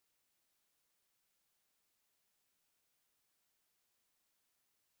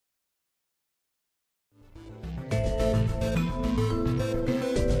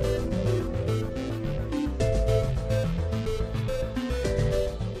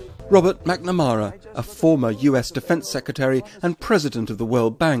Robert McNamara, a former US Defense Secretary and President of the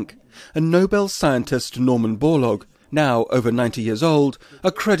World Bank, and Nobel scientist Norman Borlaug, now over 90 years old,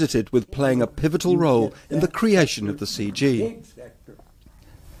 are credited with playing a pivotal role in the creation of the CG.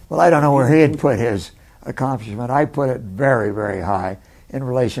 Well, I don't know where he'd put his accomplishment. I put it very, very high in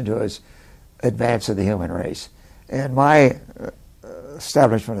relation to his advance of the human race. And my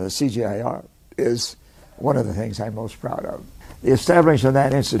establishment of the CGIAR is one of the things I'm most proud of. The establishment of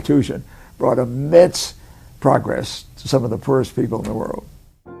that institution brought immense progress to some of the poorest people in the world.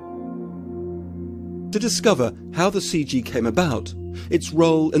 To discover how the CG came about, its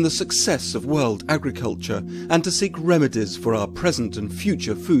role in the success of world agriculture, and to seek remedies for our present and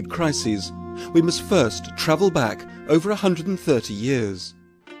future food crises, we must first travel back over 130 years.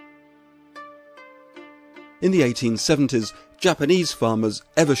 In the 1870s, Japanese farmers,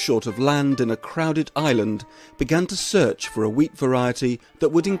 ever short of land in a crowded island, began to search for a wheat variety that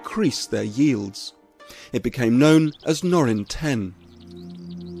would increase their yields. It became known as Norin 10.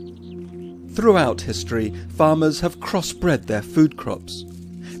 Throughout history, farmers have crossbred their food crops.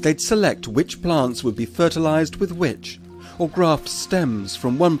 They'd select which plants would be fertilized with which, or graft stems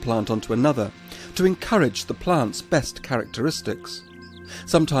from one plant onto another to encourage the plant's best characteristics.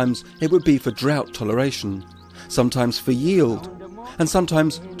 Sometimes it would be for drought toleration, sometimes for yield, and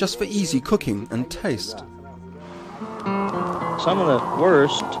sometimes just for easy cooking and taste. Some of the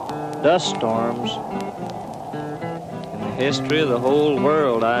worst dust storms in the history of the whole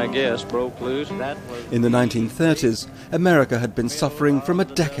world, I guess, broke loose. In the 1930s, America had been suffering from a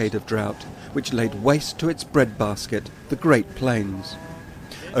decade of drought, which laid waste to its breadbasket, the Great Plains.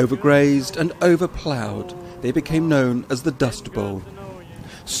 Overgrazed and overploughed, they became known as the Dust Bowl.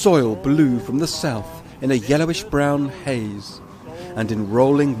 Soil blew from the south in a yellowish-brown haze, and in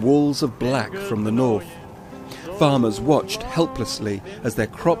rolling walls of black from the north. Farmers watched helplessly as their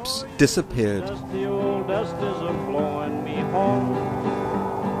crops disappeared.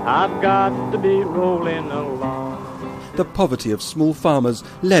 I've got to be rolling along. The poverty of small farmers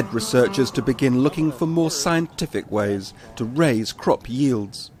led researchers to begin looking for more scientific ways to raise crop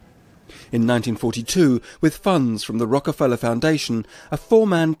yields. In 1942, with funds from the Rockefeller Foundation, a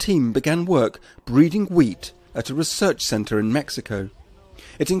four-man team began work breeding wheat at a research center in Mexico.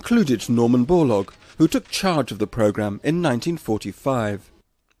 It included Norman Borlaug, who took charge of the program in 1945.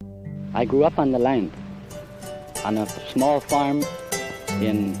 I grew up on the land, on a small farm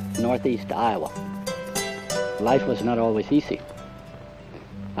in northeast Iowa. Life was not always easy.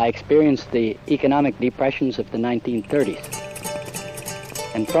 I experienced the economic depressions of the 1930s.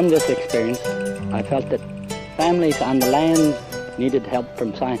 And from this experience, I felt that families on the land needed help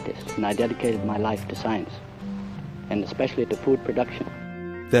from scientists, and I dedicated my life to science, and especially to food production.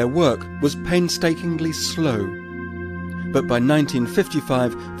 Their work was painstakingly slow. But by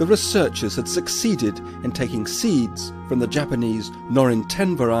 1955, the researchers had succeeded in taking seeds from the Japanese Norin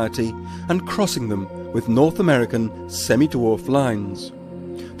 10 variety and crossing them with North American semi-dwarf lines.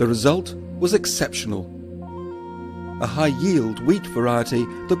 The result was exceptional. A high-yield wheat variety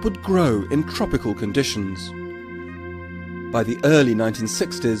that would grow in tropical conditions. By the early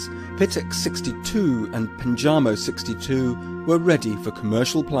 1960s, Pitek 62 and Pinjamo 62 were ready for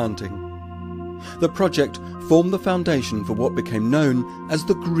commercial planting. The project formed the foundation for what became known as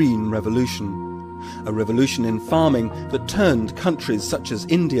the Green Revolution, a revolution in farming that turned countries such as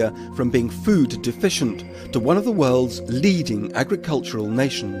India from being food deficient to one of the world's leading agricultural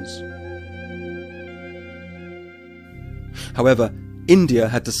nations. However, India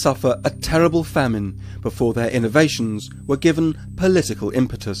had to suffer a terrible famine before their innovations were given political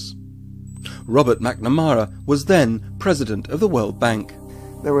impetus. Robert McNamara was then president of the World Bank.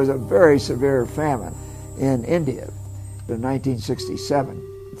 There was a very severe famine in India in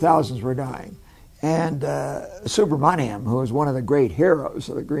 1967. Thousands were dying. And Subramaniam, who was one of the great heroes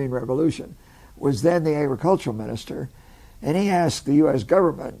of the Green Revolution, was then the agricultural minister, and he asked the U.S.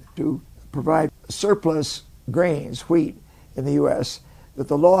 government to provide surplus grains, wheat, in the U.S. that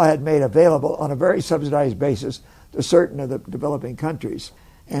the law had made available on a very subsidized basis to certain of the developing countries.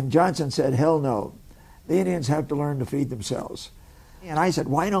 And Johnson said, hell no, the Indians have to learn to feed themselves. And I said,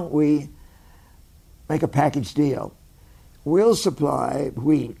 why don't we make a package deal? We'll supply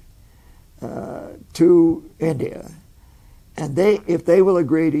wheat to India, and if they will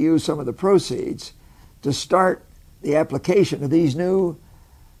agree to use some of the proceeds to start the application of these new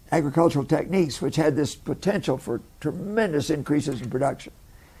agricultural techniques, which had this potential for tremendous increases in production.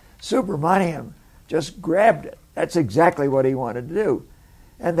 Subramaniam just grabbed it. That's exactly what he wanted to do.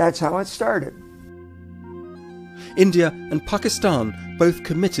 And that's how it started. India and Pakistan both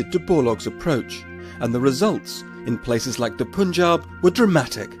committed to Borlaug's approach, and the results in places like the Punjab were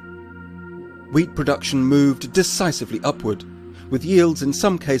dramatic. wheat production moved decisively upward, with yields in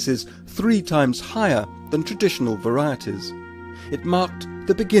some cases 3 times higher than traditional varieties. It marked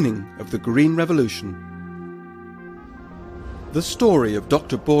the beginning of the Green Revolution. The story of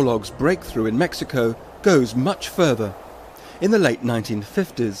Dr. Borlaug's breakthrough in Mexico goes much further. In the late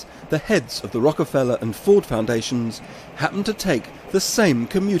 1950s, the heads of the Rockefeller and Ford Foundations happened to take the same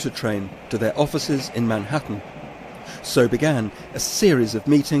commuter train to their offices in Manhattan. So began a series of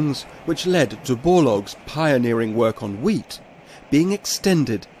meetings which led to Borlaug's pioneering work on wheat being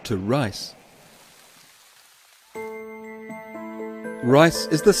extended to rice. Rice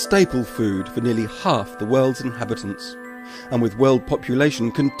is the staple food for nearly half the world's inhabitants, and with world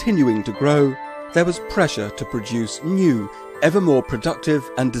population continuing to grow, there was pressure to produce new, ever more productive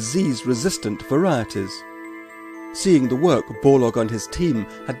and disease-resistant varieties. Seeing the work Borlaug and his team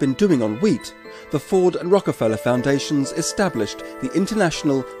had been doing on wheat, the Ford and Rockefeller Foundations established the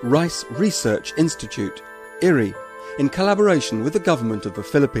International Rice Research Institute, IRI, in collaboration with the government of the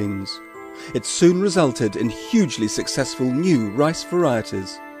Philippines. It soon resulted in hugely successful new rice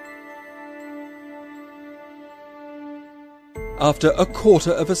varieties. After a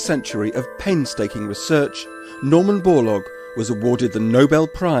quarter of a century of painstaking research, Norman Borlaug was awarded the Nobel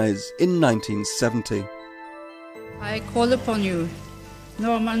Prize in 1970. I call upon you,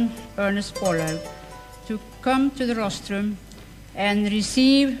 Norman Ernest Borlaug, to come to the rostrum and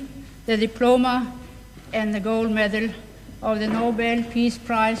receive the diploma and the gold medal of the Nobel Peace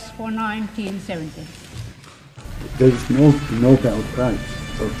Prize for 1970. There's no Nobel Prize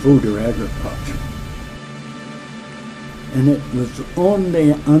for food or agriculture. And it was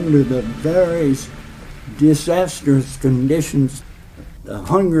only under the very disastrous conditions, the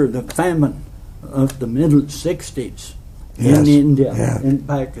hunger, the famine of the middle 60s in India, in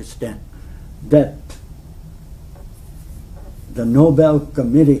Pakistan, that the Nobel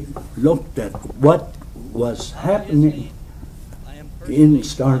Committee looked at what was happening in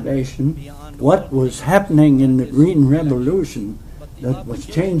starvation, what was happening in the Green Revolution that was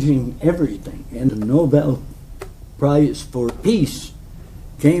changing everything. And the Nobel Prize for Peace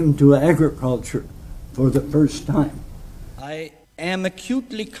came to agriculture for the first time. I am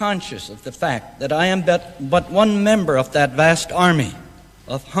acutely conscious of the fact that I am but one member of that vast army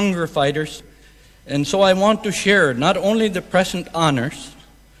of hunger fighters, and so I want to share not only the present honors,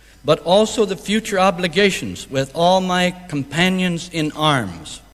 but also the future obligations with all my companions in arms.